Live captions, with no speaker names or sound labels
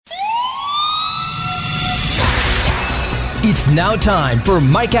It's now time for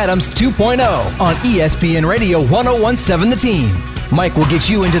Mike Adams 2.0 on ESPN Radio 1017 The Team. Mike will get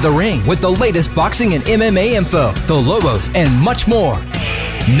you into the ring with the latest boxing and MMA info, the Lobos, and much more.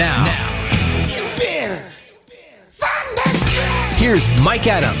 Now, here's Mike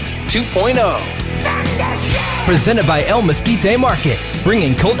Adams 2.0. Presented by El Mesquite Market,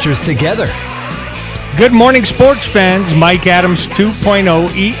 bringing cultures together. Good morning, sports fans. Mike Adams 2.0,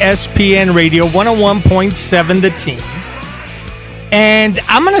 ESPN Radio 101.7 The Team. And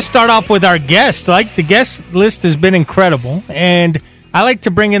I'm going to start off with our guest. The guest list has been incredible. And I like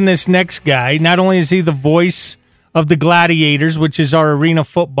to bring in this next guy. Not only is he the voice of the Gladiators, which is our Arena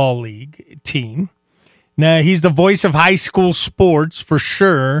Football League team. Now, he's the voice of high school sports for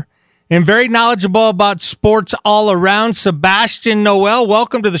sure. And very knowledgeable about sports all around. Sebastian Noel,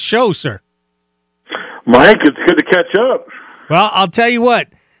 welcome to the show, sir. Mike, it's good to catch up. Well, I'll tell you what.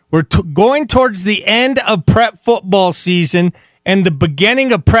 We're going towards the end of prep football season and the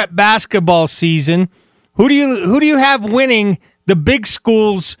beginning of prep basketball season. Who do you have winning the big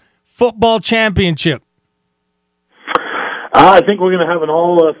schools football championship? I think we're going to have an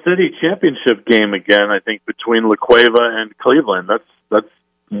all-city championship game again. I think between La Cueva and Cleveland. That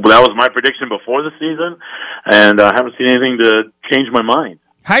was my prediction before the season, and I haven't seen anything to change my mind.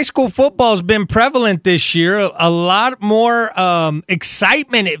 High school football has been prevalent this year. A lot more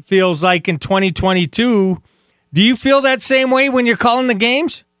excitement, it feels like, in 2022. Do you feel that same way when you're calling the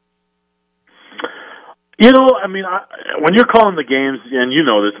games? You know, I mean, when you're calling the games, and you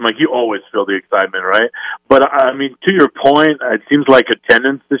know this, Mike, you always feel the excitement, right? But, I mean, to your point, it seems like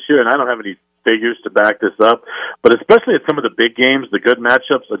attendance this year, and I don't have any figures to back this up, but especially at some of the big games, the good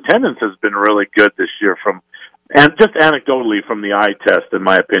matchups, attendance has been really good this year and just anecdotally from the eye test, in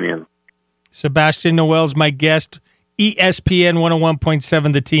my opinion. Sebastian Noel's my guest, ESPN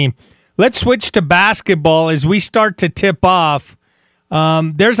 101.7 The Team. Let's switch to basketball as we start to tip off.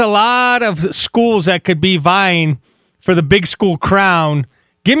 There's a lot of schools that could be vying for the big school crown.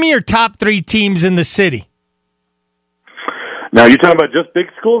 Give me your top three teams in the city. Now, you're talking about just big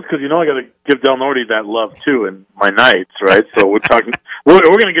schools? Because, you know, I got to give Del Norte that love, too, in my Knights, right? So we're talking. we're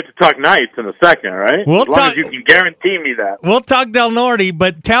going to get to talk Knights in a second, right? As long as you can guarantee me that. We'll talk Del Norte,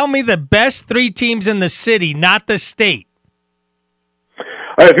 but tell me the best three teams in the city, not the state.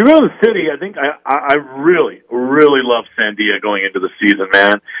 All right, if you go to the city, I think I really, really love Sandia going into the season,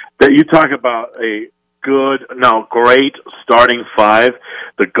 man. That you talk about a great starting five.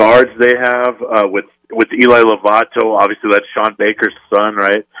 The guards they have with Eli Lovato, obviously that's Sean Baker's son,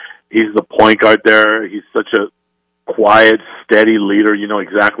 right? He's the point guard there. He's such a quiet, steady leader. You know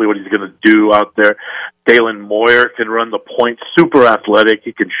exactly what he's going to do out there. Dalen Moyer can run the point, super athletic.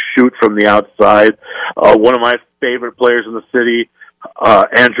 He can shoot from the outside. One of my favorite players in the city,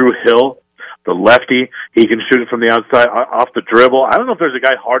 Andrew Hill, the lefty. He can shoot it from the outside off the dribble. I don't know if there's a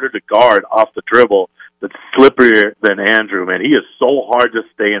guy harder to guard off the dribble that's slipperier than Andrew, man. He is so hard to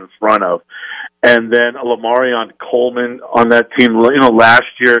stay in front of. And then Lamarion Coleman on that team, you know,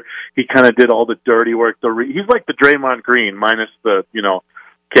 last year, he kind of did all the dirty work. He's like the Draymond Green, minus the, you know,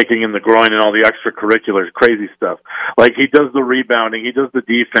 kicking in the groin and all the extracurriculars, crazy stuff. Like, he does the rebounding, he does the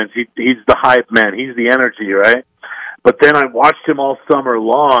defense, he's the hype man, he's the energy, right? But then I watched him all summer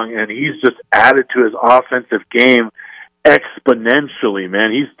long, and he's just added to his offensive game exponentially,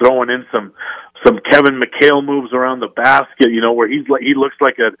 man. He's throwing in some Kevin McHale moves around the basket, you know, where he looks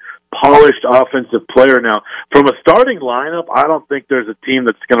like a polished offensive player now. From a starting lineup, I don't think there's a team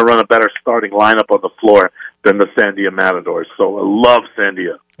that's going to run a better starting lineup on the floor than the Sandia Matadors. So I love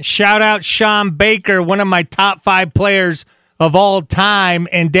Sandia. Shout out Sean Baker, one of my top 5 players of all time,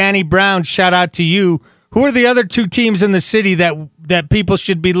 and Danny Brown, shout out to you. Who are the other two teams in the city that people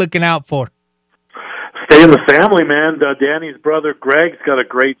should be looking out for? Stay in the family, man. Danny's brother Greg's got a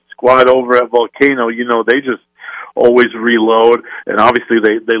great squad over at Volcano. You know, they just always reload. And obviously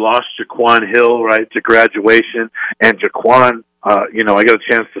they lost Jaquan Hill, right, to graduation. And Jaquan, you know, I got a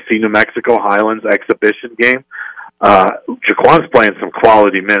chance to see New Mexico Highlands exhibition game. Jaquan's playing some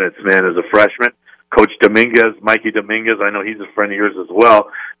quality minutes, man, as a freshman. Coach Dominguez, Mikey Dominguez, I know he's a friend of yours as well.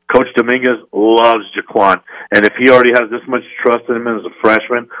 Coach Dominguez loves Jaquan. And if he already has this much trust in him as a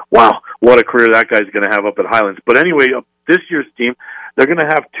freshman, wow, what a career that guy's going to have up at Highlands. But anyway, this year's team, they're going to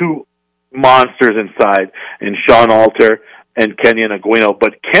have two monsters inside, in Sean Alter and Kenyon Aguino.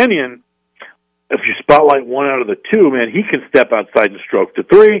 But Kenyon, if you spotlight one out of the two, man, he can step outside and stroke the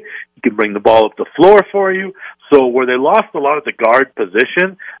three. He can bring the ball up the floor for you. So where they lost a lot at the guard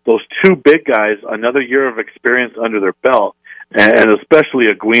position, those two big guys, another year of experience under their belt, and especially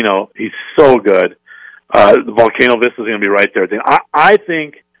Aguino, he's so good. The Volcano Vista is going to be right there. I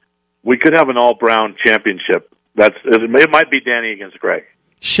think we could have an all-Brown championship It might be Danny against Greg.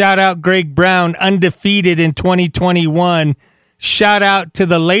 Shout out Greg Brown, undefeated in 2021. Shout out to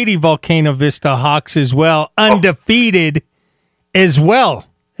the Lady Volcano Vista Hawks as well, undefeated as well.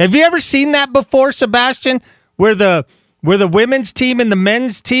 Have you ever seen that before, Sebastian, where the women's team and the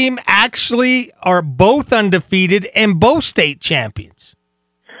men's team actually are both undefeated and both state champions?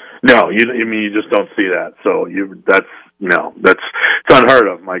 No, you just don't see that. So it's unheard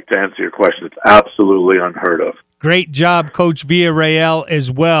of, Mike. To answer your question, it's absolutely unheard of. Great job, Coach Villarreal,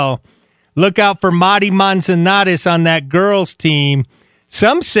 as well. Look out for Madi Manzanares on that girls' team.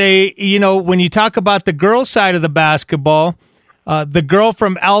 Some say, when you talk about the girls' side of the basketball, the girl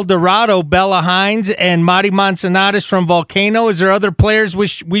from El Dorado, Bella Hines, and Madi Manzanares from Volcano, is there other players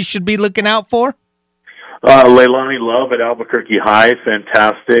we should be looking out for? Leilani Love at Albuquerque High,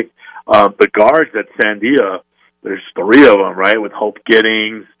 fantastic. The guards at Sandia, there's three of them, right, with Hope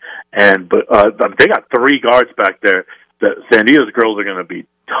Giddings. But they got three guards back there. Sandia's girls are going to be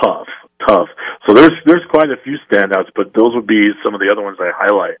tough. So there's quite a few standouts, but those would be some of the other ones I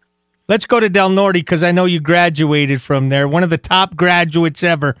highlight. Let's go to Del Norte because I know you graduated from there. One of the top graduates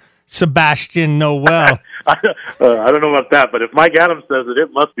ever, Sebastian Noel. I don't know about that, but if Mike Adams says it,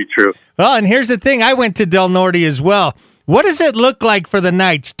 it must be true. Well, and here's the thing. I went to Del Norte as well. What does it look like for the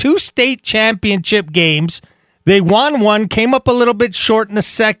Knights? 2 state championship games. They won one, came up a little bit short in the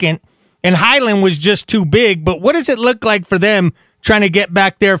second, and Highland was just too big. But what does it look like for them trying to get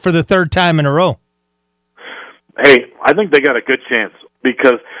back there for the third time in a row? Hey, I think they got a good chance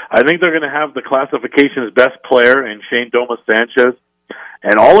because I think they're going to have the classification's best player in Shane Domas Sanchez.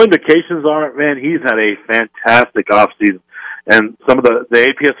 And all indications are, man, he's had a fantastic offseason. And some of the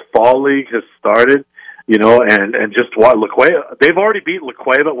APS Fall League has started, and just what La Cueva, they've already beat La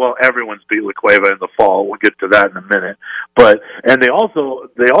Cueva. Well, everyone's beat La Cueva in the fall. We'll get to that in a minute. And they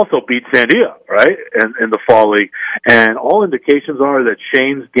also beat Sandia, right, in the Fall League. And all indications are that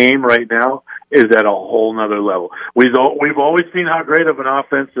Shane's game right now is at a whole nother level. We've always seen how great of an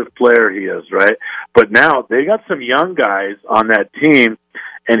offensive player he is, right? But now they got some young guys on that team,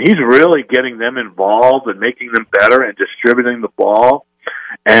 and he's really getting them involved and making them better and distributing the ball.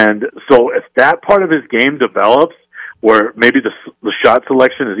 And so if that part of his game develops, where maybe the shot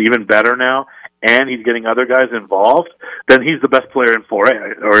selection is even better now, and he's getting other guys involved, then he's the best player in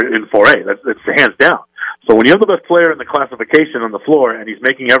 4A, or in 4A. That's hands down. So when you have the best player in the classification on the floor, and he's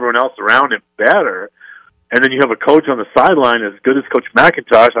making everyone else around him better, and then you have a coach on the sideline as good as Coach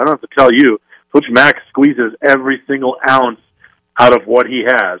McIntosh, I don't have to tell you, Coach Mac squeezes every single ounce out of what he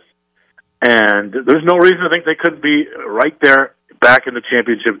has. And there's no reason to think they couldn't be right there back in the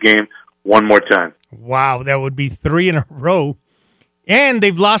championship game one more time. Wow, that would be 3 in a row. And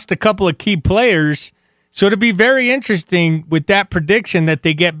they've lost a couple of key players. So it'll be very interesting with that prediction that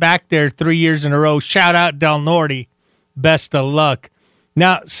they get back there 3 years in a row. Shout out Del Norte. Best of luck.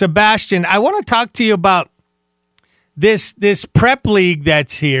 Now, Sebastian, I want to talk to you about this prep league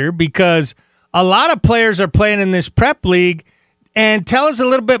that's here because a lot of players are playing in this prep league. And tell us a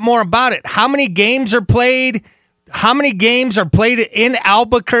little bit more about it. How many games are played? How many games are played in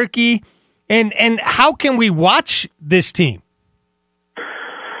Albuquerque? And how can we watch this team?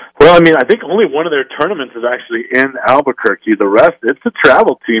 Well, I think only one of their tournaments is actually in Albuquerque. The rest, it's a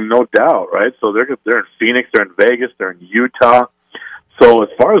travel team, no doubt, right? So they're in Phoenix, they're in Vegas, they're in Utah. So as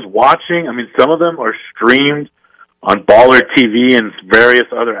far as watching, some of them are streamed on Baller TV and various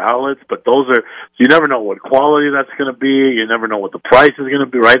other outlets, but so you never know what quality that's going to be. You never know what the price is going to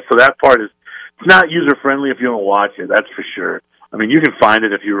be, right? So that part it's not user-friendly if you don't watch it, that's for sure. You can find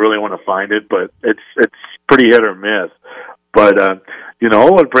it if you really want to find it, but it's pretty hit or miss. But,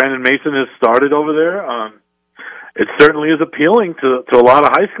 what Brandon Mason has started over there, it certainly is appealing to a lot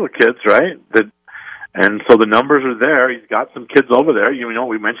of high school kids, right? And so the numbers are there. He's got some kids over there.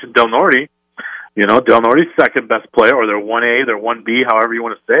 We mentioned Del Norte. Del Norte's second best player, or they're 1A, they're 1B, however you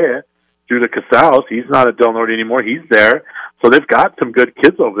want to say it. Judah Casals, he's not at Del Norte anymore. He's there. So they've got some good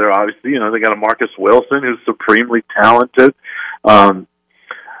kids over there, obviously. They got a Marcus Wilson who's supremely talented. I'm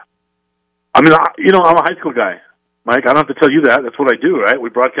a high school guy, Mike. I don't have to tell you that. That's what I do, right? We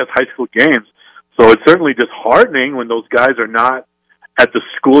broadcast high school games. So it's certainly disheartening when those guys are not at the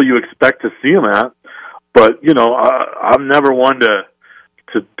school you expect to see them at. But, I'm never one to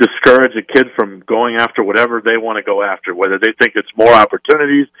discourage a kid from going after whatever they want to go after, whether they think it's more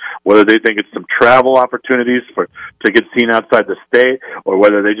opportunities, whether they think it's some travel opportunities to get seen outside the state, or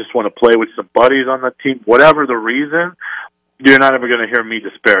whether they just want to play with some buddies on the team. Whatever the reason, you're not ever going to hear me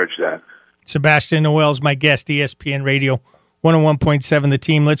disparage that. Sebastian Noel is my guest, ESPN Radio 101.7 The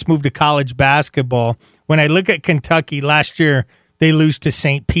Team. Let's move to college basketball. When I look at Kentucky, last year they lose to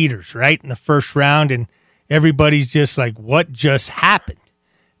St. Peter's, right, in the first round, and everybody's just like, what just happened?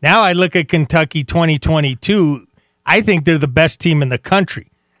 Now I look at Kentucky 2022, I think they're the best team in the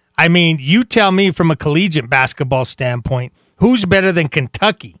country. I mean, you tell me from a collegiate basketball standpoint, who's better than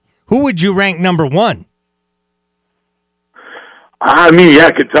Kentucky? Who would you rank number one? I mean,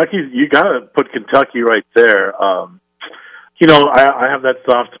 yeah, Kentucky, you got to put Kentucky right there. You know, I have that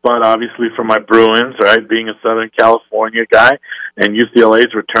soft spot, obviously, for my Bruins, right, being a Southern California guy, and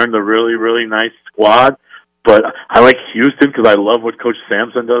UCLA's returned a really, really nice squad. But I like Houston because I love what Coach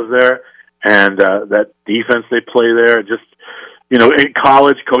Sampson does there, and that defense they play there. Just, you know, in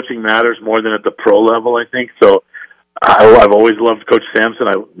college, coaching matters more than at the pro level, I think. So I've always loved Coach Sampson.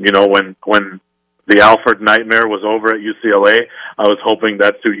 You know, when the Alford nightmare was over at UCLA, I was hoping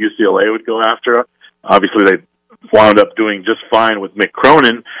that's who UCLA would go after. Obviously, they wound up doing just fine with Mick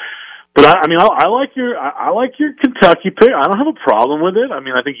Cronin. But I mean, I like your Kentucky pick. I don't have a problem with it. I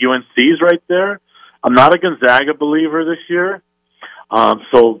mean, I think UNC's right there. I'm not a Gonzaga believer this year.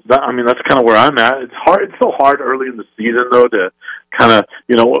 So that, I mean, that's kind of where I'm at. It's hard. It's so hard early in the season, though, to kind of,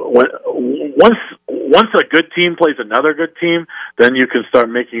 you know, once a good team plays another good team, then you can start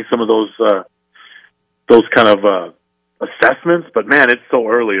making some of those kind of assessments. But man, it's so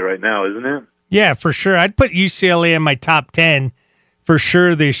early right now, isn't it? Yeah, for sure. I'd put UCLA in my top 10 for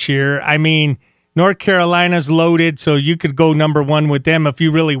sure this year. I mean, North Carolina's loaded, so you could go number one with them if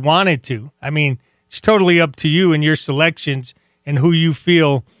you really wanted to. I mean, it's totally up to you and your selections and who you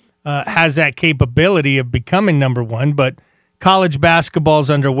feel has that capability of becoming number one. But college basketball's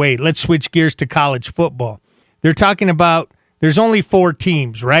underway. Let's switch gears to college football. They're talking about there's only 4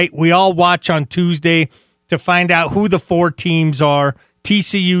 teams, right? We all watch on Tuesday to find out who the 4 teams are.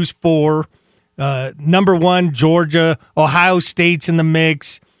 TCU's 4. Number 1, Georgia. Ohio State's in the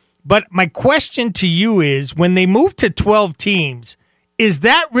mix. But my question to you is, when they move to 12 teams, is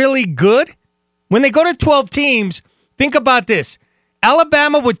that really good? When they go to 12 teams, think about this.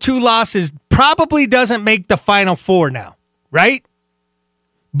 Alabama with 2 losses probably doesn't make the Final Four now, right?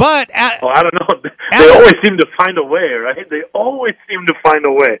 But I don't know. They always seem to find a way, right? They always seem to find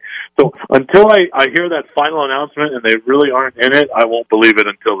a way. So until I hear that final announcement and they really aren't in it, I won't believe it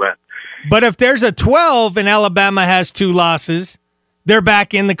until then. But if there's a 12 and Alabama has 2 losses, they're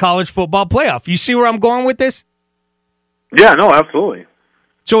back in the college football playoff. You see where I'm going with this? Yeah, no, absolutely.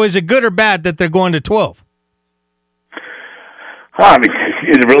 So is it good or bad that they're going to 12? I mean,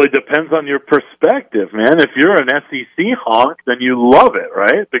 it really depends on your perspective, man. If you're an SEC honk, then you love it,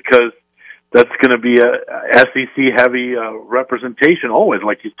 right? Because that's going to be a SEC-heavy representation always.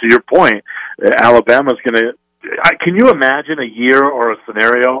 Like, to your point, Alabama's going to – can you imagine a year or a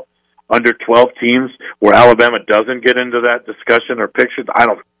scenario under 12 teams where Alabama doesn't get into that discussion or picture?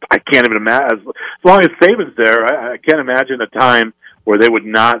 I can't even imagine. As long as Saban's there, I can't imagine a time where they would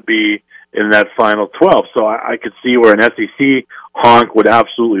not be in that final 12. So I could see where an SEC honk would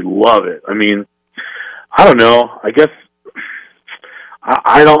absolutely love it. I mean, I don't know. I guess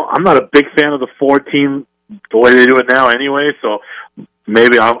I'm not a big fan of the 4-team the way they do it now anyway. So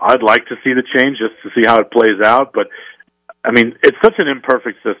maybe I'd like to see the change just to see how it plays out. But I mean, it's such an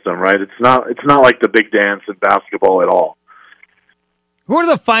imperfect system, right? It's not like the big dance in basketball at all. Who are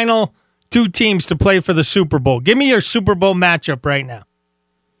the final 2 teams to play for the Super Bowl? Give me your Super Bowl matchup right now.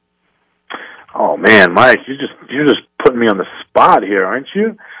 Oh man, Mike, you're just putting me on the spot here, aren't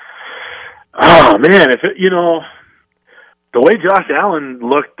you? Oh man, the way Josh Allen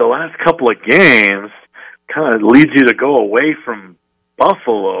looked the last couple of games kind of leads you to go away from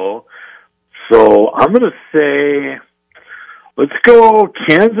Buffalo. So I'm going to say, let's go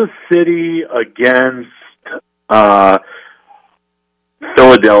Kansas City against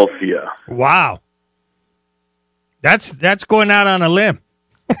Philadelphia. Wow. That's going out on a limb.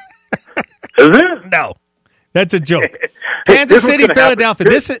 Is it? No. That's a joke. Kansas City, Philadelphia.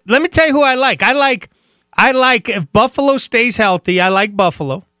 Let me tell you who I like. I like if Buffalo stays healthy, I like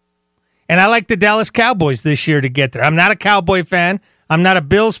Buffalo. And I like the Dallas Cowboys this year to get there. I'm not a Cowboy fan. I'm not a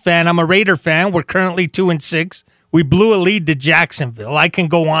Bills fan. I'm a Raider fan. We're currently 2-6. We blew a lead to Jacksonville. I can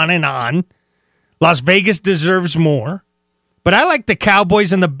go on and on. Las Vegas deserves more. But I like the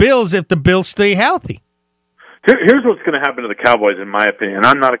Cowboys and the Bills if the Bills stay healthy. Here's what's going to happen to the Cowboys, in my opinion.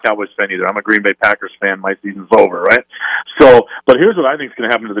 I'm not a Cowboys fan either. I'm a Green Bay Packers fan. My season's over, right? So, but here's what I think is going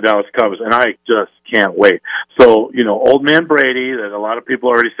to happen to the Dallas Cowboys, and I just can't wait. So, old man Brady, that a lot of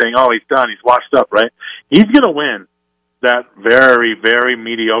people are already saying, oh, he's done, he's washed up, right? He's going to win that very, very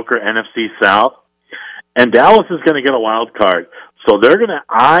mediocre NFC South, and Dallas is going to get a wild card. So they're going to,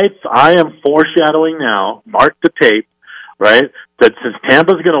 I am foreshadowing now, mark the tape, right, that since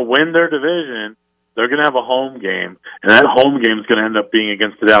Tampa's going to win their division, they're going to have a home game, and that home game is going to end up being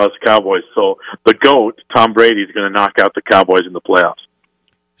against the Dallas Cowboys. So the GOAT, Tom Brady, is going to knock out the Cowboys in the playoffs.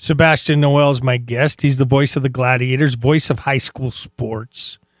 Sebastian Noel is my guest. He's the voice of the Gladiators, voice of high school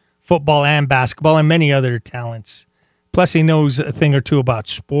sports, football and basketball, and many other talents. Plus, he knows a thing or two about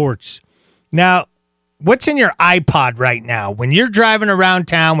sports. Now, what's in your iPod right now? When you're driving around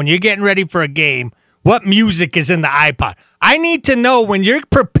town, when you're getting ready for a game, what music is in the iPod? I need to know when you're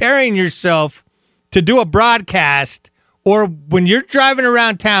preparing yourself to do a broadcast or when you're driving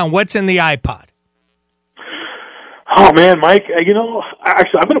around town, what's in the iPod? Oh, man, Mike,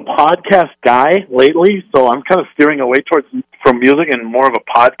 actually, I've been a podcast guy lately, so I'm kind of steering away from music and more of a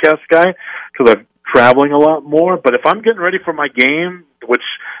podcast guy because I'm traveling a lot more. But if I'm getting ready for my game, which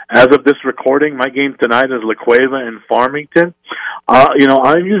as of this recording, my game tonight is La Cueva in Farmington, I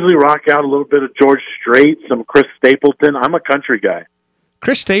usually rock out a little bit of George Strait, some Chris Stapleton. I'm a country guy.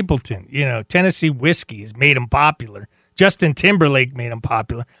 Chris Stapleton, Tennessee whiskey has made him popular. Justin Timberlake made him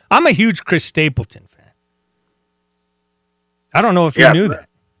popular. I'm a huge Chris Stapleton fan. I don't know if you knew that.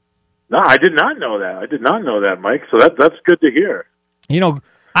 No, I did not know that. Mike. So that's good to hear.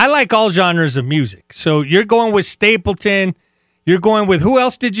 I like all genres of music. So you're going with Stapleton. You're going with who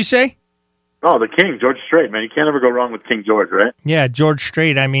else did you say? Oh, the King, George Strait, man. You can't ever go wrong with King George, right? Yeah, George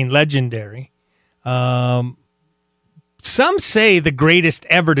Strait. I mean, legendary. Some say the greatest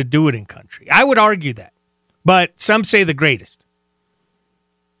ever to do it in country. I would argue that. But some say the greatest.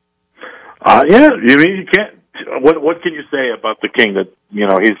 You can't. What can you say about the King? That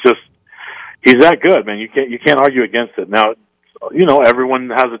he's that good, man. You can't argue against it. Now, everyone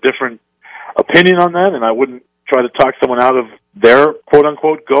has a different opinion on that, and I wouldn't try to talk someone out of their quote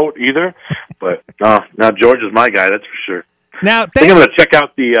unquote GOAT either. But now George is my guy, that's for sure. Now, I think I'm going to check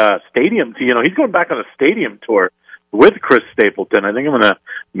out the stadium. He's going back on a stadium tour with Chris Stapleton. I think I'm going to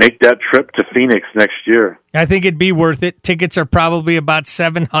make that trip to Phoenix next year. I think it'd be worth it. Tickets are probably about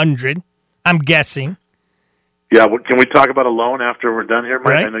 $700, I'm guessing. Yeah, can we talk about a loan after we're done here,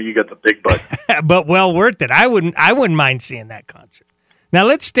 Mike? Right? I know you got the big butt. But well worth it. I wouldn't mind seeing that concert. Now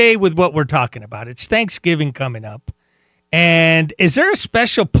let's stay with what we're talking about. It's Thanksgiving coming up. And is there a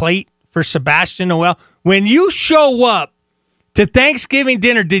special plate for Sebastian Noel? When you show up to Thanksgiving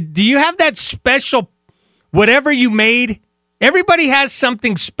dinner, do you have that special whatever you made? Everybody has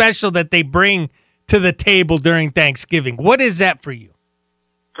something special that they bring to the table during Thanksgiving. What is that for you?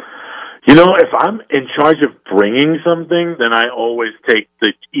 If I'm in charge of bringing something, then I always take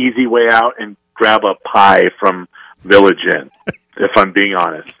the easy way out and grab a pie from Village Inn, if I'm being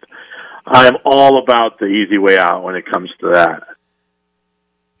honest. I'm all about the easy way out when it comes to that.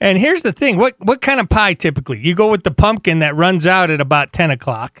 And here's the thing. What kind of pie typically? You go with the pumpkin that runs out at about 10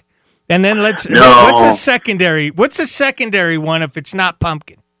 o'clock. And then what's a secondary one if it's not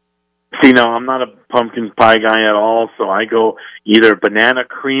pumpkin? See, no, I'm not a pumpkin pie guy at all, so I go either banana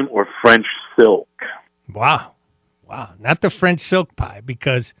cream or French silk. Wow. Not the French silk pie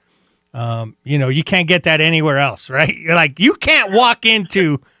because, you can't get that anywhere else, right? You're like, you can't walk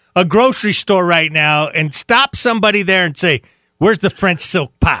into a grocery store right now and stop somebody there and say, where's the French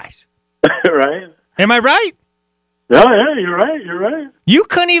silk pies? Right. Am I right? Yeah, you're right. You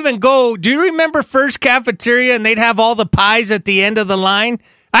couldn't even go, do you remember First Cafeteria and they'd have all the pies at the end of the line?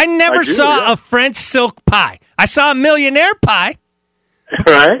 I never saw a French silk pie. I saw a millionaire pie.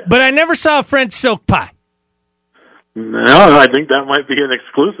 Right. But I never saw a French silk pie. No, I think that might be an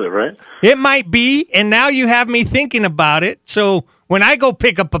exclusive, right? It might be, and now you have me thinking about it. So when I go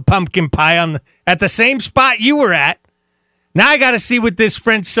pick up a pumpkin pie at the same spot you were at, now I got to see what this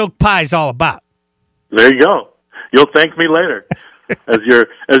French silk pie is all about. There you go. You'll thank me later. As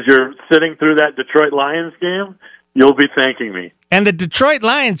you're sitting through that Detroit Lions game, you'll be thanking me. And the Detroit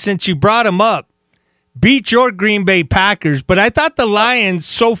Lions, since you brought them up, beat your Green Bay Packers. But I thought the Lions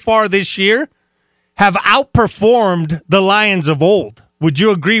so far this year have outperformed the Lions of old. Would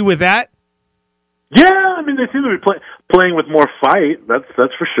you agree with that? Yeah, I mean, they seem to be playing with more fight. That's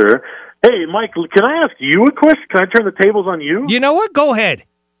for sure. Hey, Mike, can I ask you a question? Can I turn the tables on you? You know what? Go ahead.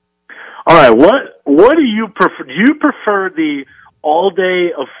 All right. What do you prefer? Do you prefer the all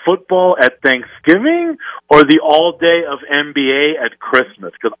day of football at Thanksgiving or the all day of NBA at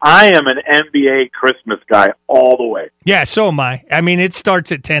Christmas? Because I am an NBA Christmas guy all the way. Yeah, so am I. I mean, it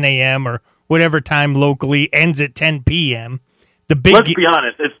starts at 10 a.m. or whatever time locally, ends at 10 p.m. Let's be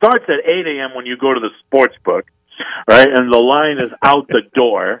honest. It starts at 8 a.m. when you go to the sports book, right? And the line is out the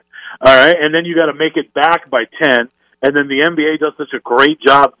door, all right? And then you got to make it back by 10. And then the NBA does such a great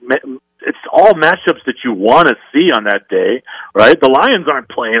job. It's all matchups that you want to see on that day, right? The Lions aren't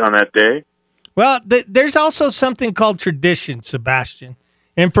playing on that day. Well, there's also something called tradition, Sebastian.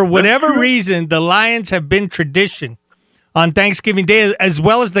 And for whatever reason, the Lions have been tradition on Thanksgiving Day, as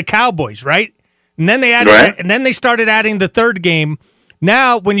well as the Cowboys, right? And then they added, and then they started adding the third game.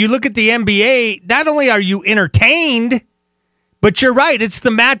 Now, when you look at the NBA, not only are you entertained, but you're right. It's the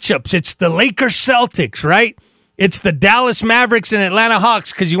matchups. It's the Lakers Celtics, right? It's the Dallas Mavericks and Atlanta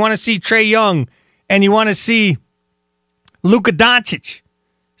Hawks because you want to see Trae Young and you want to see Luka Doncic.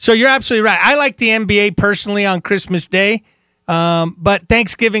 So you're absolutely right. I like the NBA personally on Christmas Day, but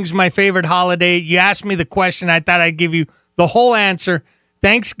Thanksgiving's my favorite holiday. You asked me the question. I thought I'd give you the whole answer.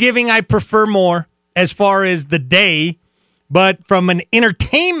 Thanksgiving I prefer more as far as the day, but from an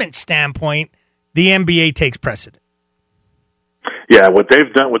entertainment standpoint, the NBA takes precedent. Yeah, what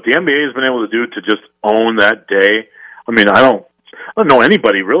they've done, what the NBA has been able to do to just own that day. I mean, I don't know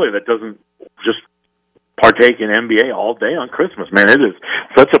anybody really that doesn't just partake in NBA all day on Christmas. Man, it is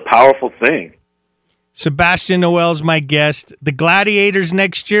such a powerful thing. Sebastian Noel's my guest. The Gladiators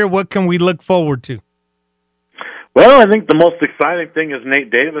next year, what can we look forward to? Well, I think the most exciting thing is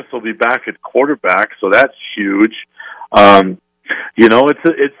Nate Davis will be back at quarterback, so that's huge. You know,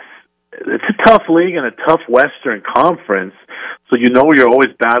 it's a tough league and a tough Western Conference, so you know you're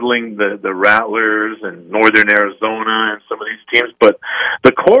always battling the Rattlers and Northern Arizona and some of these teams, but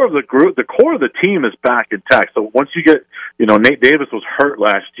the core of the group, the core of the team is back intact. So once you get, you know, Nate Davis was hurt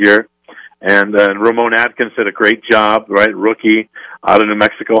last year, and Ramon Atkins did a great job, right? Rookie out of New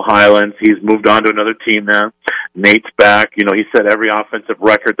Mexico Highlands. He's moved on to another team now. Nate's back. You know, he set every offensive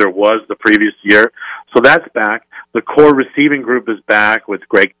record there was the previous year. So that's back. The core receiving group is back with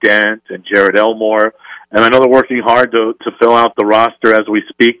Greg Dent and Jared Elmore. And I know they're working hard to fill out the roster as we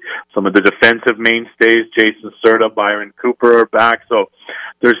speak. Some of the defensive mainstays, Jason Serta, Byron Cooper are back. So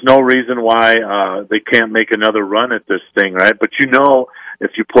there's no reason why they can't make another run at this thing, right? But you know,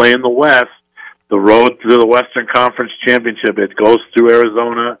 if you play in the West, the road to the Western Conference Championship, it goes through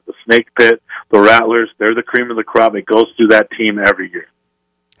Arizona, the Snake Pit, the Rattlers. They're the cream of the crop. It goes through that team every year.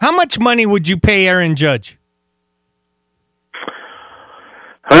 How much money would you pay Aaron Judge?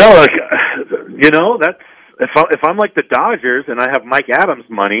 Well, like, you know, that's if I'm like the Dodgers and I have Mike Adams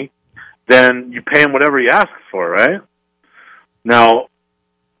money, then you pay him whatever he asks for, right? Now,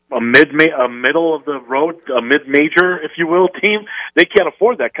 a middle of the road, a mid-major, if you will, team, they can't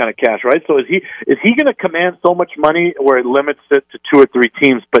afford that kind of cash, right? So is he going to command so much money where it limits it to 2 or 3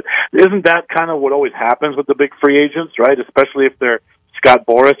 teams? But isn't that kind of what always happens with the big free agents, right? Especially if they're Scott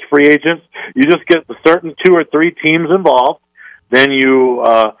Boras free agents, you just get the certain 2 or 3 teams involved. Then you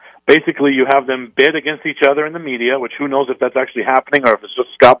basically you have them bid against each other in the media, which who knows if that's actually happening or if it's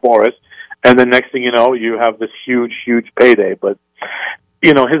just Scott Boras. And then next thing you know, you have this huge, huge payday. But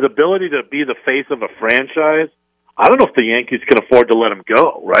you know, his ability to be the face of a franchise, I don't know if the Yankees can afford to let him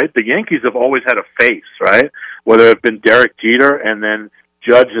go, right? The Yankees have always had a face, right? Whether it's been Derek Jeter and then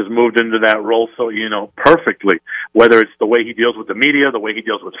Judge has moved into that role so, you know, perfectly. Whether it's the way he deals with the media, the way he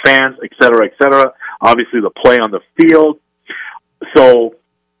deals with fans, et cetera, obviously the play on the field. So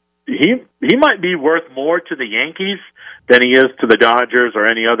he might be worth more to the Yankees than he is to the Dodgers or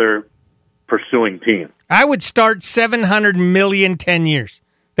any other pursuing team. I would start $700 million 10 years.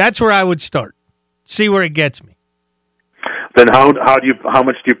 That's where I would start. See where it gets me. Then how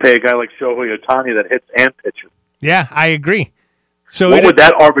much do you pay a guy like Shohei Ohtani that hits and pitches? Yeah, I agree. So what would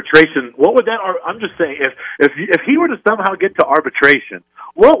that arbitration? I'm just saying, if he were to somehow get to arbitration,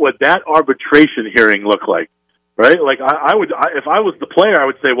 what would that arbitration hearing look like? Right? Like I would, if I was the player, I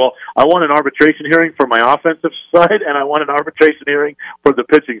would say, well, I want an arbitration hearing for my offensive side, and I want an arbitration hearing for the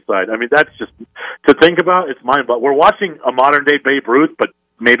pitching side. I mean, that's just to think about. It's mind-blowing. We're watching a modern-day Babe Ruth, but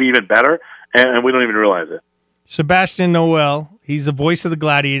maybe even better, and we don't even realize it. Sebastian Noel, he's the voice of the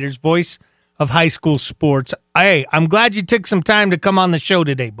Gladiators, voice of high school sports. Hey, I'm glad you took some time to come on the show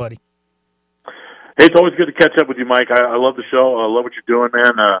today, buddy. Hey, it's always good to catch up with you, Mike. I love the show. I love what you're doing,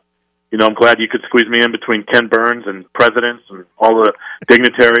 man. You know, I'm glad you could squeeze me in between Ken Burns and presidents and all the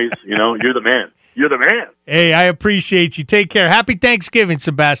dignitaries. You know, you're the man. You're the man. Hey, I appreciate you. Take care. Happy Thanksgiving,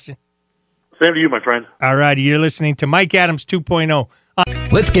 Sebastian. Same to you, my friend. All righty. You're listening to Mike Adams 2.0.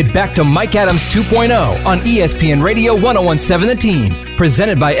 Let's get back to Mike Adams 2.0 on ESPN Radio 101.7 The Team.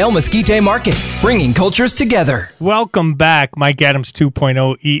 Presented by El Mesquite Market, bringing cultures together. Welcome back, Mike Adams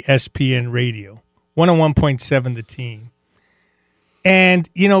 2.0 ESPN Radio 101.7 The Team. And,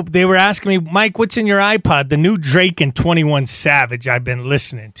 you know, they were asking me, Mike, what's in your iPod? The new Drake and 21 Savage I've been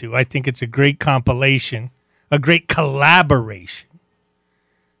listening to. I think it's a great compilation, a great collaboration.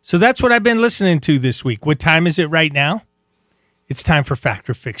 So that's what I've been listening to this week. What time is it right now? It's time for Fact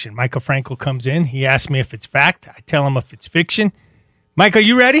or Fiction. Michael Frankel comes in. He asks me if it's fact. I tell him if it's fiction. Mike, are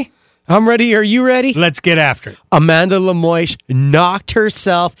you ready? I'm ready. Are you ready? Let's get after it. Amanda Lemoyche knocked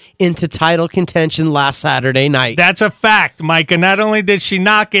herself into title contention last Saturday night. That's a fact, Micah. Not only did she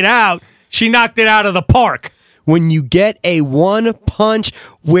knock it out, she knocked it out of the park. When you get a one punch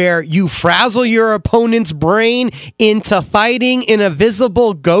where you frazzle your opponent's brain into fighting in a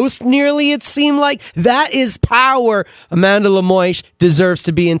visible ghost, nearly it seemed like, that is power. Amanda Lemoyche deserves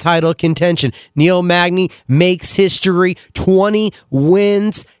to be in title contention. Neil Magny makes history, 20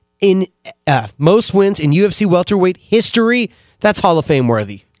 wins in most wins in UFC welterweight history. That's Hall of Fame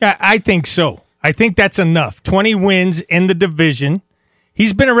worthy. Yeah, I think so. I think that's enough. 20 wins in the division.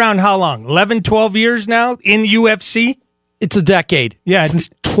 He's been around how long? 11, 12 years now in UFC? It's a decade. Yeah. Since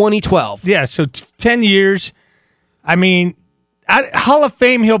 2012. Yeah, so 10 years. I mean, Hall of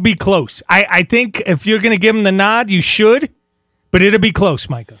Fame, he'll be close. I think if you're going to give him the nod, you should, but it'll be close,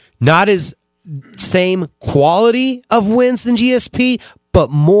 Micah. Not as same quality of wins than GSP, but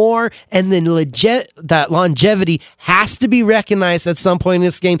more, and then that longevity has to be recognized at some point in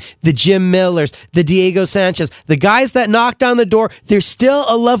this game. The Jim Millers, the Diego Sanchez, the guys that knocked down the door, there's still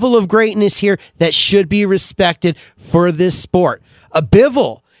a level of greatness here that should be respected for this sport.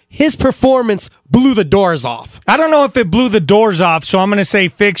 Bivol, his performance blew the doors off. I don't know if it blew the doors off, so I'm going to say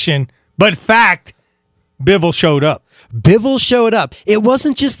fiction, but fact, Bivol showed up. Bivol showed up. It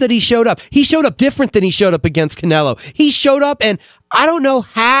wasn't just that he showed up. He showed up different than he showed up against Canelo. He showed up, and I don't know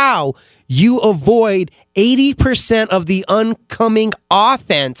how you avoid 80% of the oncoming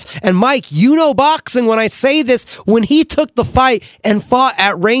offense. And Mike, you know boxing when I say this, when he took the fight and fought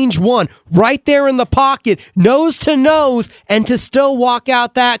at range 1, right there in the pocket, nose to nose, and to still walk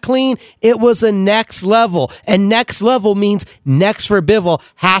out that clean, it was a next level. And next level means next for Bivol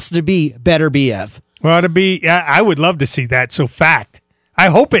has to be better BF. Well, I would love to see that. So fact. I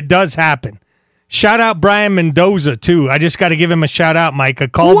hope it does happen. Shout out Brian Mendoza, too. I just got to give him a shout out, Micah.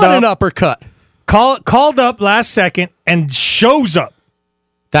 What an uppercut. Called up last second and shows up.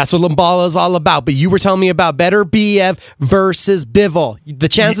 That's what Lumbala is all about. But you were telling me about better BF versus Bivol. The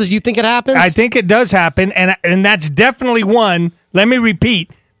chances you think it happens? I think it does happen, and that's definitely one. Let me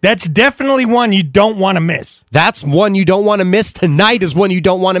repeat. That's definitely one you don't want to miss. That's one you don't want to miss. Tonight is one you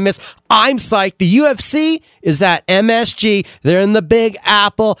don't want to miss. I'm psyched. The UFC is at MSG. They're in the Big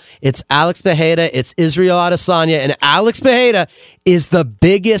Apple. It's Alex Pereira. It's Israel Adesanya. And Alex Pereira is the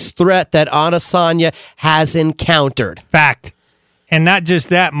biggest threat that Adesanya has encountered. Fact. And not just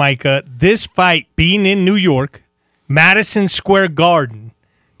that, Micah. This fight being in New York, Madison Square Garden,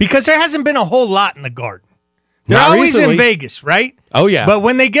 because there hasn't been a whole lot in the Garden. They're always in Vegas, right? Oh, yeah. But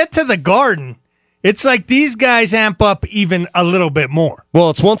when they get to the Garden, it's like these guys amp up even a little bit more. Well,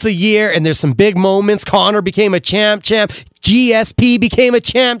 it's once a year, and there's some big moments. Conor became a champ. GSP became a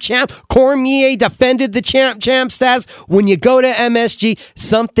champ. Cormier defended the champ status. When you go to MSG,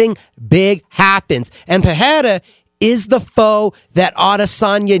 something big happens. And Pereira is the foe that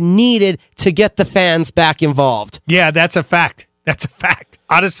Adesanya needed to get the fans back involved. Yeah, that's a fact.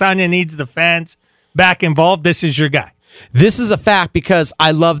 Adesanya needs the fans back involved. This is your guy. This is a fact because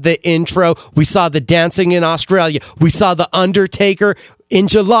I love the intro. We saw the dancing in Australia. We saw the Undertaker in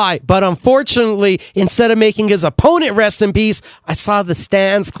July. But unfortunately, instead of making his opponent rest in peace, I saw the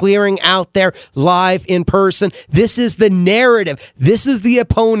stands clearing out there live in person. This is the narrative. This is the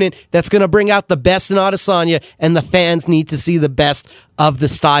opponent that's going to bring out the best in Adesanya, and the fans need to see the best of the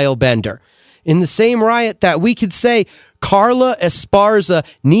style bender. In the same riot that we could say Carla Esparza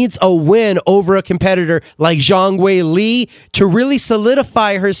needs a win over a competitor like Zhang Weili to really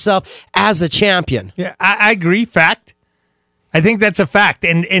solidify herself as a champion. Yeah, I agree. Fact. I think that's a fact.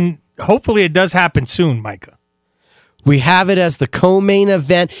 And hopefully it does happen soon, Micah. We have it as the co-main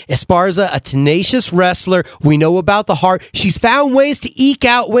event. Esparza, a tenacious wrestler. We know about the heart. She's found ways to eke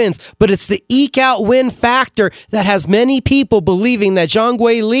out wins, but it's the eke out win factor that has many people believing that Zhang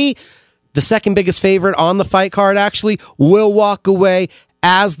Weili, the second biggest favorite on the fight card, actually will walk away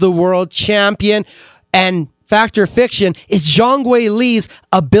as the world champion. And factor of fiction is Zhang Weili's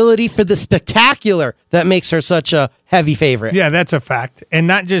ability for the spectacular that makes her such a heavy favorite. Yeah, that's a fact. And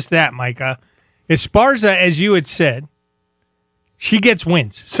not just that, Micah. Esparza, as you had said, she gets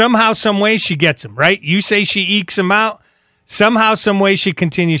wins. Somehow, some way she gets them, right? You say she ekes them out. Somehow, some way she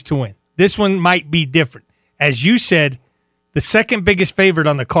continues to win. This one might be different. As you said, the second biggest favorite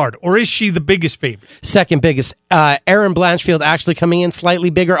on the card, or is she the biggest favorite? Second biggest. Erin Blanchfield actually coming in slightly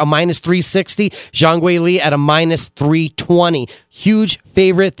bigger, a minus 360. Zhang Weili at a minus 320. Huge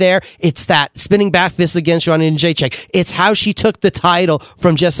favorite there. It's that spinning back fist against Joanna Jędrzejczyk. It's how she took the title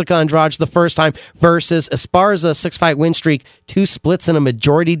from Jessica Andrade the first time versus Esparza, 6-fight win streak, 2 splits and a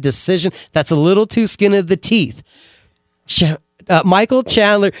majority decision. That's a little too skin of the teeth. Michael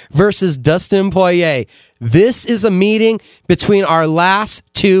Chandler versus Dustin Poirier. This is a meeting between our last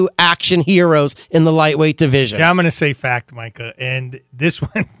two action heroes in the lightweight division. Yeah, I'm going to say fact, Micah. And this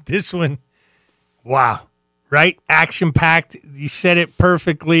one, wow, right? Action-packed. You said it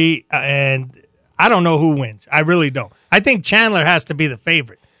perfectly, and I don't know who wins. I really don't. I think Chandler has to be the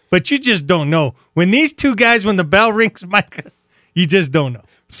favorite, but you just don't know. When these two guys, when the bell rings, Micah, you just don't know.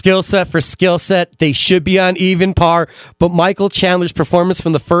 Skill set for skill set, they should be on even par, but Michael Chandler's performance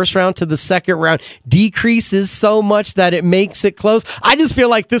from the first round to the second round decreases so much that it makes it close. I just feel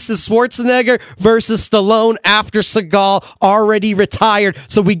like this is Schwarzenegger versus Stallone after Seagal already retired,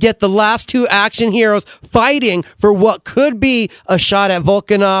 so we get the last two action heroes fighting for what could be a shot at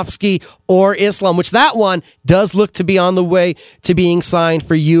Volkanovski or Islam, which that one does look to be on the way to being signed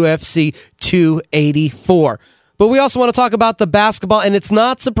for UFC 284. But we also want to talk about the basketball, and it's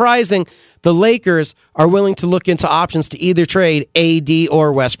not surprising the Lakers are willing to look into options to either trade AD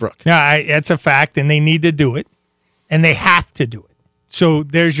or Westbrook. Yeah, that's a fact, and they need to do it, and they have to do it. So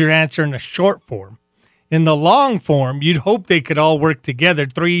there's your answer in the short form. In the long form, you'd hope they could all work together,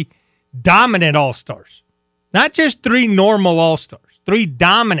 three dominant all-stars. Not just three normal all-stars, three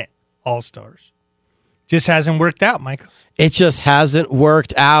dominant all-stars. Just hasn't worked out, Michael. It just hasn't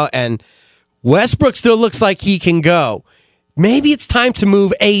worked out, and Westbrook still looks like he can go. Maybe it's time to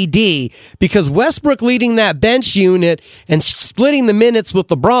move AD because Westbrook leading that bench unit and splitting the minutes with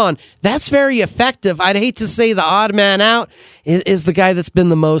LeBron, that's very effective. I'd hate to say the odd man out is the guy that's been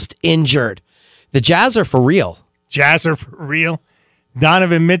the most injured. The Jazz are for real. Jazz are for real.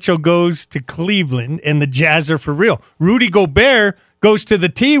 Donovan Mitchell goes to Cleveland, and the Jazz are for real. Rudy Gobert goes to the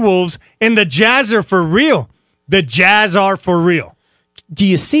T-Wolves, and the Jazz are for real. The Jazz are for real. Do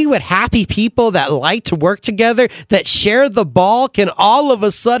you see what happy people that like to work together, that share the ball, can all of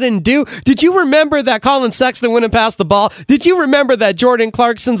a sudden do? Did you remember that Colin Sexton wouldn't pass the ball? Did you remember that Jordan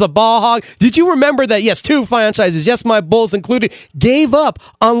Clarkson's a ball hog? Did you remember that, yes, two franchises, yes, my Bulls included, gave up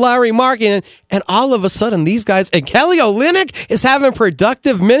on Larry Markkinen, and all of a sudden these guys, and Kelly Olynyk is having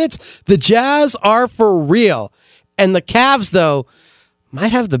productive minutes? The Jazz are for real. And the Cavs, though,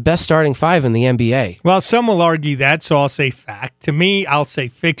 might have the best starting five in the NBA. Well, some will argue that, so I'll say fact. To me, I'll say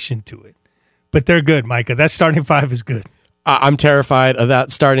fiction to it. But they're good, Micah. That starting five is good. I'm terrified of that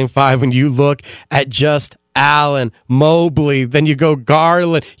starting five when you look at just Allen, Mobley, then you go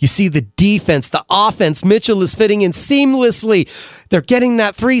Garland. You see the defense, the offense. Mitchell is fitting in seamlessly. They're getting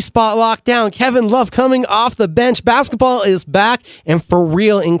that 3-spot locked down. Kevin Love coming off the bench. Basketball is back and for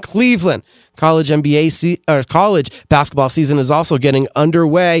real in Cleveland. College basketball season is also getting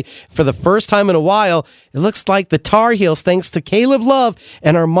underway for the first time in a while. It looks like the Tar Heels, thanks to Caleb Love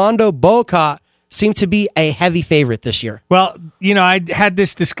and Armando Bacot, seem to be a heavy favorite this year. Well, you know, I had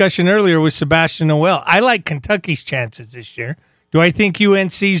this discussion earlier with Sebastian Noel. I like Kentucky's chances this year. Do I think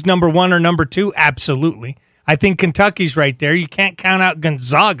UNC's number one or number two? Absolutely. I think Kentucky's right there. You can't count out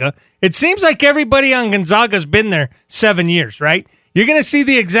Gonzaga. It seems like everybody on Gonzaga's been there 7 years, right? You're going to see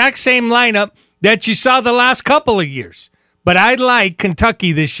the exact same lineup that you saw the last couple of years. But I like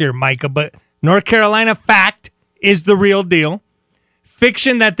Kentucky this year, Micah. But North Carolina, fact, is the real deal.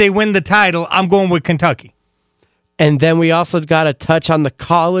 Fiction that they win the title, I'm going with Kentucky. And then we also got to touch on the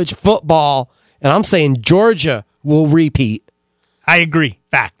college football, and I'm saying Georgia will repeat. I agree.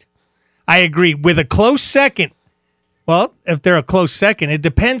 Fact. I agree. With a close second, well, if they're a close second, it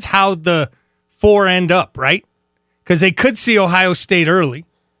depends how the four end up, right? Because they could see Ohio State early.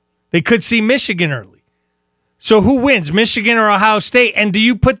 They could see Michigan early. So who wins, Michigan or Ohio State? And do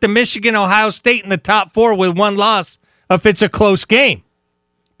you put the Michigan-Ohio State in the top four with one loss if it's a close game?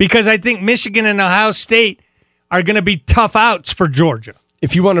 Because I think Michigan and Ohio State are going to be tough outs for Georgia.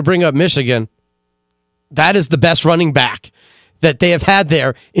 If you want to bring up Michigan, that is the best running back that they have had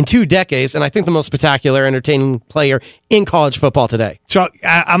there in 2 decades, and I think the most spectacular, entertaining player in college football today. So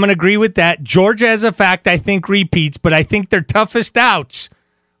I'm going to agree with that. Georgia, as a fact, I think repeats, but I think their toughest outs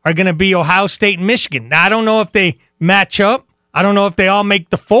are going to be Ohio State and Michigan. Now, I don't know if they match up. I don't know if they all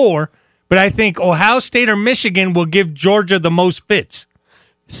make the four, but I think Ohio State or Michigan will give Georgia the most fits.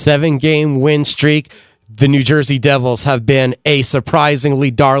 7-game win streak. The New Jersey Devils have been a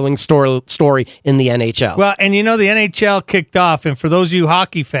surprisingly darling story in the NHL. Well, and you know, the NHL kicked off, and for those of you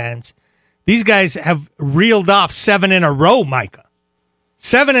hockey fans, these guys have reeled off 7 in a row, Micah.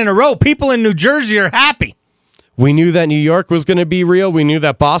 7 in a row. People in New Jersey are happy. We knew that New York was going to be real. We knew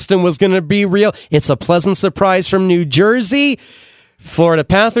that Boston was going to be real. It's a pleasant surprise from New Jersey. Florida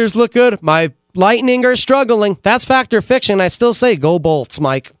Panthers look good. My Lightning are struggling. That's fact or fiction. I still say go Bolts,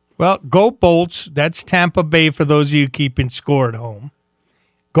 Mike. Well, go Bolts. That's Tampa Bay for those of you keeping score at home.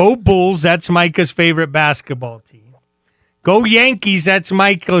 Go Bulls. That's Micah's favorite basketball team. Go Yankees. That's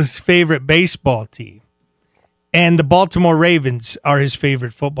Michael's favorite baseball team. And the Baltimore Ravens are his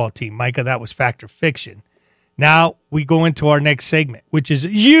favorite football team. Micah, that was Fact or Fiction. Now we go into our next segment, which is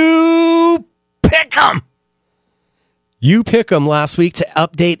You Pick 'em. You pick 'em last week to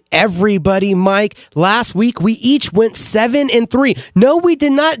update everybody, Mike. Last week, we each went 7-3. No, we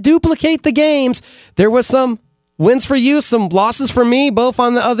did not duplicate the games. There was some wins for you, some losses for me, both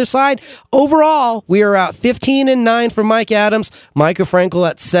on the other side. Overall, we are at 15-9 for Mike Adams. Micah Frankel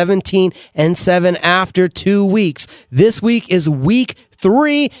at 17-7 after 2 weeks. This week is week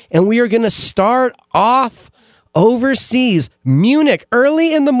 3, and we are going to start off overseas. Munich,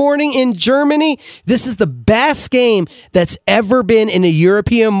 early in the morning in Germany. This is the best game that's ever been in a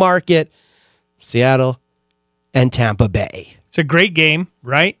European market. Seattle and Tampa Bay. It's a great game,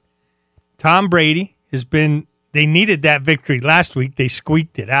 right? Tom Brady has been, they needed that victory last week. They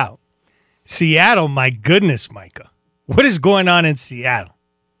squeaked it out. Seattle, my goodness, Micah. What is going on in Seattle?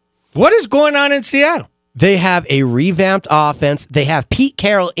 What is going on in Seattle? They have a revamped offense. They have Pete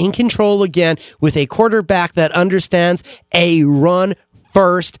Carroll in control again with a quarterback that understands a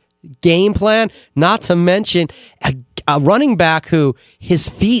run-first game plan, not to mention a running back who his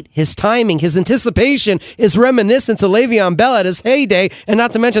feet, his timing, his anticipation is reminiscent to Le'Veon Bell at his heyday, and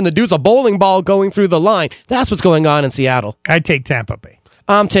not to mention the dude's a bowling ball going through the line. That's what's going on in Seattle. I take Tampa Bay.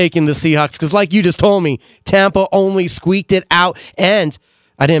 I'm taking the Seahawks because like you just told me, Tampa only squeaked it out, and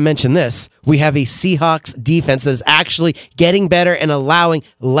I didn't mention this. We have a Seahawks defense that's actually getting better and allowing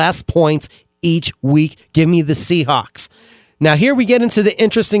less points each week. Give me the Seahawks. Now, here we get into the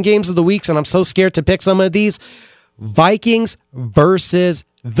interesting games of the weeks, and I'm so scared to pick some of these. Vikings versus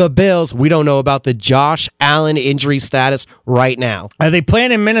the Bills. We don't know about the Josh Allen injury status right now. Are they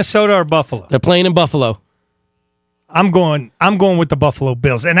playing in Minnesota or Buffalo? They're playing in Buffalo. I'm going with the Buffalo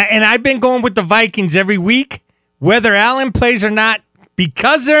Bills. And I've been going with the Vikings every week, whether Allen plays or not.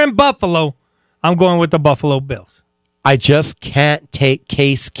 Because they're in Buffalo, I'm going with the Buffalo Bills. I just can't take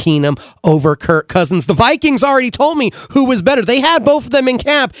Case Keenum over Kirk Cousins. The Vikings already told me who was better. They had both of them in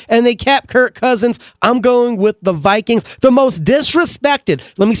camp, and they kept Kirk Cousins. I'm going with the Vikings. The most disrespected,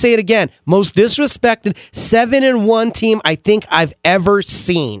 let me say it again, most disrespected 7-1 team I think I've ever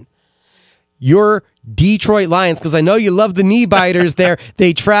seen. Your Detroit Lions, because I know you love the knee biters there.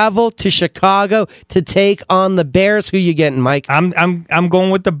 They travel to Chicago to take on the Bears. Who you getting, Mike? I'm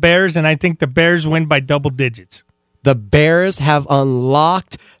going with the Bears, and I think the Bears win by double digits. The Bears have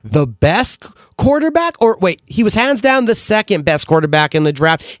unlocked the best quarterback, or wait, he was hands down the second best quarterback in the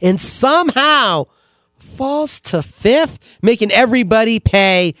draft, and somehow falls to fifth, making everybody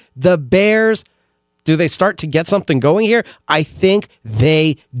pay. The Bears, do they start to get something going here? I think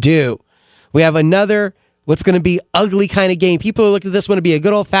they do. We have another, what's going to be ugly kind of game. People are looking at this one to be a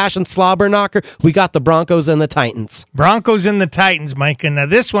good old-fashioned slobber knocker. We got the Broncos and the Titans. Broncos and the Titans, Mike. And now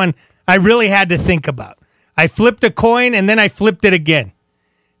this one I really had to think about. I flipped a coin, and then I flipped it again.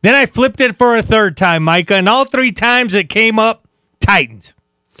 Then I flipped it for a third time, Micah, and all 3 times it came up, Titans.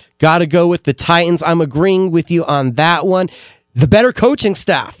 Got to go with the Titans. I'm agreeing with you on that one. The better coaching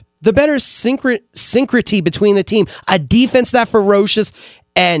staff, the better synchrony between the team, a defense that ferocious,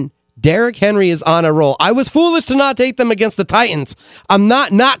 and Derrick Henry is on a roll. I was foolish to not take them against the Titans. I'm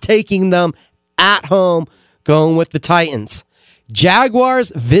not taking them at home, going with the Titans.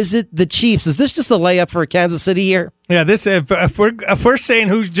 Jaguars visit the Chiefs. Is this just a layup for Kansas City here? Yeah, this if we're saying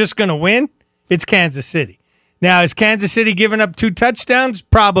who's just going to win, it's Kansas City. Now, is Kansas City giving up 2 touchdowns?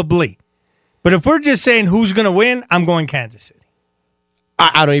 Probably. But if we're just saying who's going to win, I'm going Kansas City.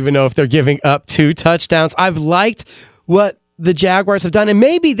 I don't even know if they're giving up 2 touchdowns. I've liked what the Jaguars have done, and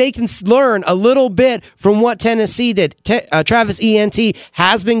maybe they can learn a little bit from what Tennessee did. Travis Etienne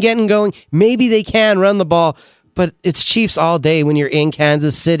has been getting going. Maybe they can run the ball, but it's Chiefs all day when you're in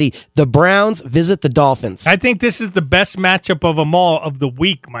Kansas City. The Browns visit the Dolphins. I think this is the best matchup of them all of the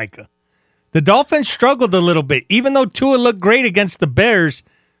week, Micah. The Dolphins struggled a little bit. Even though Tua looked great against the Bears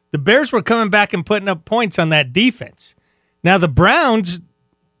were coming back and putting up points on that defense. Now, the Browns,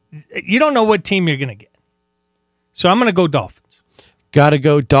 you don't know what team you're going to get. So I'm going to go Dolphins. Got to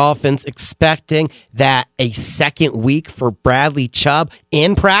go Dolphins, expecting that a second week for Bradley Chubb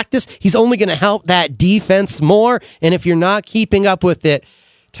in practice. He's only going to help that defense more. And if you're not keeping up with it,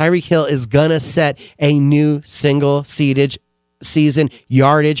 Tyreek Hill is going to set a new single-season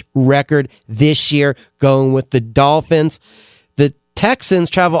yardage record this year, going with the Dolphins. The Texans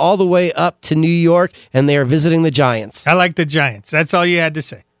travel all the way up to New York, and they are visiting the Giants. I like the Giants. That's all you had to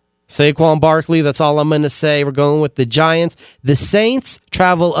say. Saquon Barkley, that's all I'm going to say. We're going with the Giants. The Saints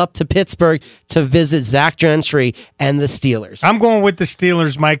travel up to Pittsburgh to visit Zach Gentry and the Steelers. I'm going with the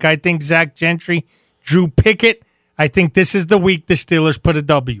Steelers, Mike. I think Zach Gentry, Drew Pickett, I think this is the week the Steelers put a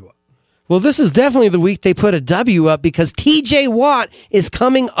W up. Well, this is definitely the week they put a W up because TJ Watt is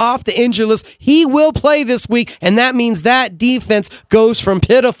coming off the injury list. He will play this week, and that means that defense goes from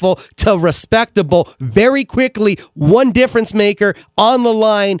pitiful to respectable very quickly. One difference maker on the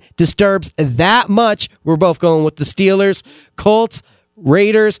line disturbs that much. We're both going with the Steelers, Colts,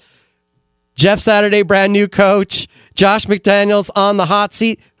 Raiders, Jeff Saturday, brand new coach, Josh McDaniels on the hot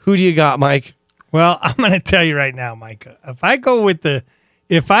seat. Who do you got, Mike? Well, I'm going to tell you right now, Micah. If I go with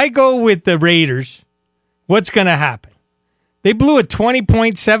the Raiders, what's going to happen? They blew a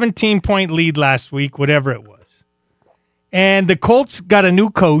 20-point, 17-point lead last week, whatever it was. And the Colts got a new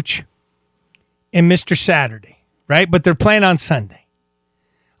coach in Mr. Saturday, right? But they're playing on Sunday.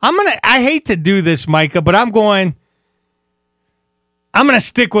 I hate to do this, Micah, but I'm going to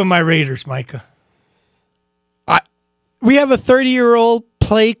stick with my Raiders, Micah. We have a 30-year-old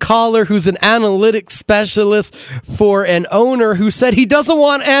play caller who's an analytics specialist for an owner who said he doesn't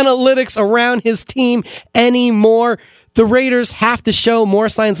want analytics around his team anymore. The Raiders have to show more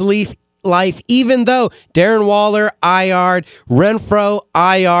signs of life, even though Darren Waller, IR'd, Renfro,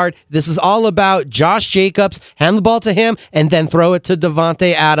 IR'd. This is all about Josh Jacobs. Hand the ball to him and then throw it to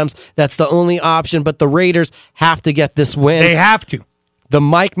Devontae Adams. That's the only option, but the Raiders have to get this win. They have to. The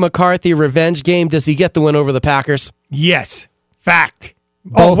Mike McCarthy revenge game, does he get the win over the Packers? Yes. Fact.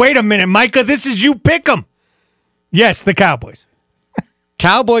 Oh, wait a minute, Micah. This is you pick 'em. Yes, the Cowboys.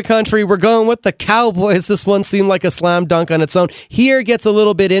 Cowboy country, we're going with the Cowboys. This one seemed like a slam dunk on its own. Here gets a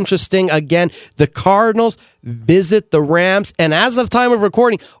little bit interesting. Again, the Cardinals visit the Rams, and as of time of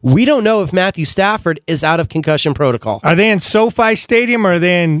recording, we don't know if Matthew Stafford is out of concussion protocol. Are they in SoFi Stadium or are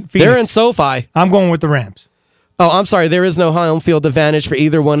they in Phoenix? They're in SoFi. I'm going with the Rams. Oh, I'm sorry. There is no home field advantage for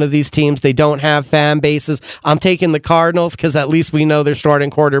either one of these teams. They don't have fan bases. I'm taking the Cardinals because at least we know their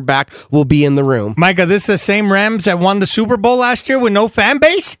starting quarterback will be in the room. Micah, this is the same Rams that won the Super Bowl last year with no fan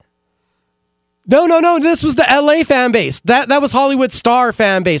base? No. This was the LA fan base. That was Hollywood Star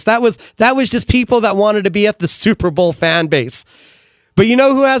fan base. That was just people that wanted to be at the Super Bowl fan base. But you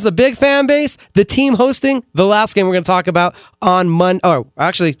know who has a big fan base? The team hosting the last game we're going to talk about on Monday. Oh,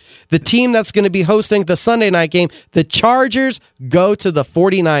 actually, the team that's going to be hosting the Sunday night game, the Chargers, go to the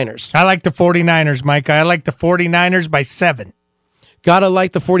 49ers. I like the 49ers, Micah. I like the 49ers by 7. Gotta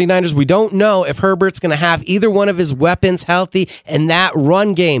like the 49ers. We don't know if Herbert's going to have either one of his weapons healthy in that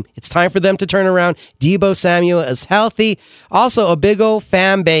run game. It's time for them to turn around. Deebo Samuel is healthy. Also, a big old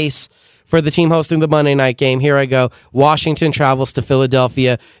fan base for the team hosting the Monday night game. Here I go. Washington travels to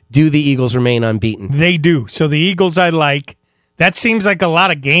Philadelphia. Do the Eagles remain unbeaten? They do. So the Eagles I like. That seems like a lot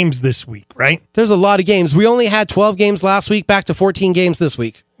of games this week, right? There's a lot of games. We only had 12 games last week, back to 14 games this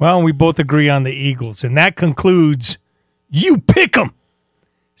week. Well, we both agree on the Eagles, and that concludes You Pick 'em.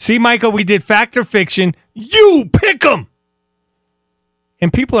 See, Michael, we did fact or fiction. You pick 'em.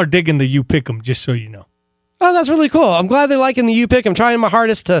 And people are digging the You Pick 'em, just so you know. Oh, that's really cool. I'm glad they're liking the You Pick. I'm trying my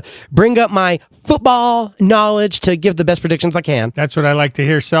hardest to bring up my football knowledge to give the best predictions I can. That's what I like to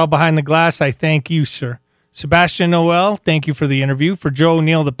hear. Sal behind the glass, I thank you, sir. Sebastian Noel, thank you for the interview. For Joe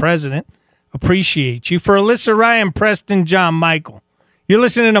O'Neill, the president, appreciate you. For Alyssa Ryan, Preston, John, Michael, you're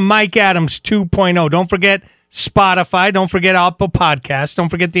listening to Mike Adams 2.0. Don't forget Spotify. Don't forget Apple Podcasts. Don't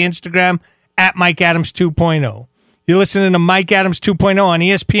forget the Instagram at Mike Adams 2.0. You're listening to Mike Adams 2.0 on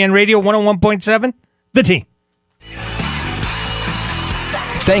ESPN Radio 101.7, The Team.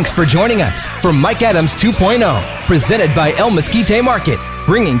 Thanks for joining us for Mike Adams 2.0, presented by El Mesquite Market,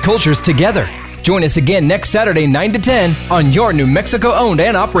 bringing cultures together. Join us again next Saturday, 9 to 10, on your New Mexico-owned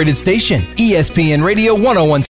and operated station, ESPN Radio 101.